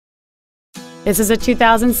This is a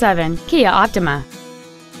 2007 Kia Optima.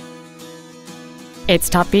 Its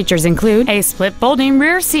top features include a split folding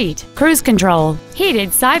rear seat, cruise control,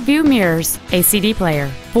 heated side view mirrors, a CD player,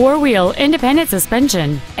 four-wheel independent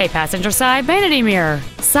suspension, a passenger side vanity mirror,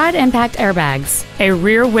 side impact airbags, a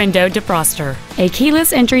rear window defroster, a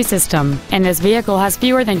keyless entry system, and this vehicle has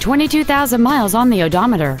fewer than 22,000 miles on the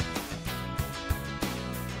odometer.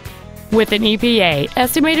 With an EPA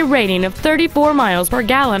estimated rating of 34 miles per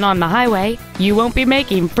gallon on the highway, you won't be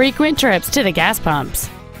making frequent trips to the gas pumps.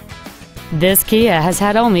 This Kia has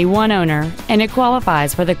had only one owner, and it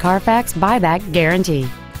qualifies for the Carfax buyback guarantee.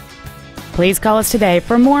 Please call us today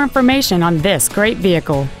for more information on this great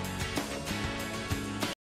vehicle.